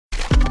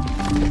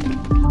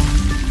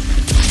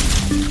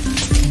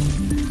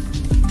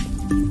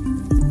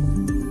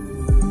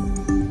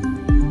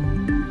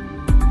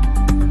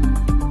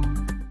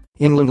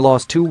England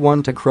lost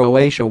 2-1 to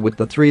Croatia with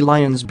the Three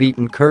Lions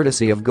beaten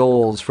courtesy of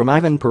goals from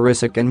Ivan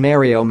Perisic and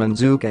Mario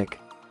Mandzukic.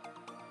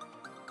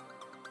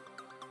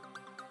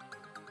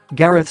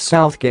 Gareth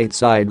Southgate's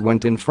side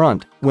went in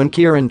front when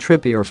Kieran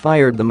Trippier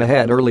fired them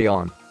ahead early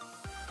on.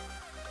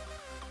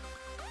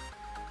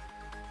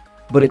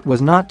 But it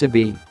was not to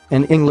be,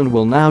 and England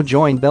will now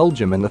join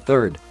Belgium in the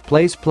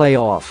third-place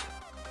playoff.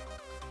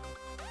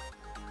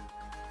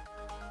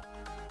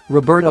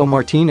 Roberto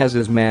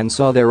Martinez's men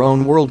saw their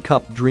own World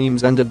Cup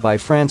dreams ended by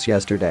France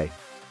yesterday.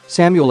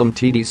 Samuel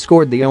Umtiti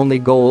scored the only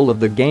goal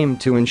of the game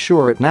to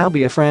ensure it now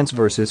be a France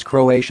vs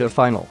Croatia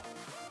final.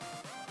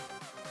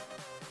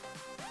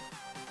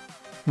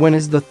 When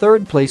is the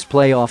third-place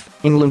playoff?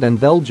 England and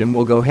Belgium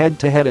will go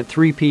head-to-head at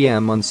 3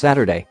 p.m. on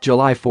Saturday,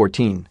 July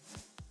 14.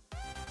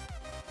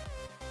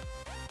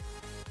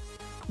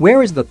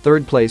 Where is the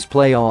third-place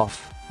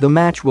playoff? The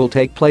match will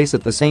take place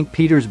at the St.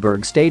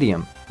 Petersburg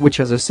Stadium, which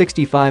has a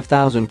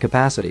 65,000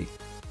 capacity.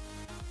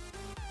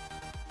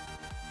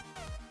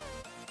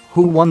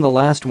 Who won the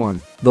last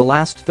one? The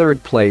last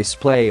third-place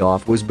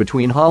playoff was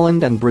between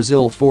Holland and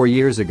Brazil 4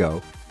 years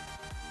ago.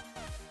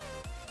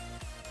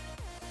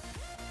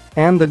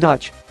 And the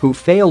Dutch, who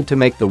failed to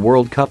make the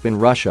World Cup in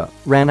Russia,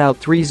 ran out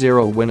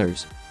 3-0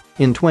 winners.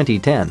 In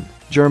 2010,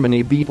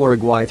 Germany beat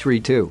Uruguay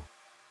 3-2.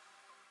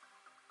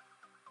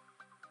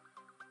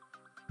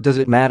 Does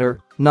it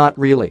matter? Not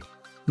really.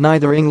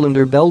 Neither England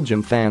or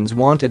Belgium fans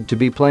wanted to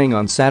be playing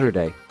on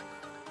Saturday.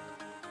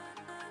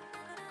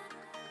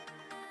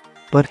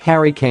 But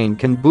Harry Kane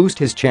can boost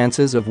his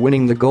chances of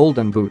winning the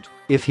Golden Boot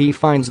if he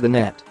finds the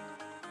net.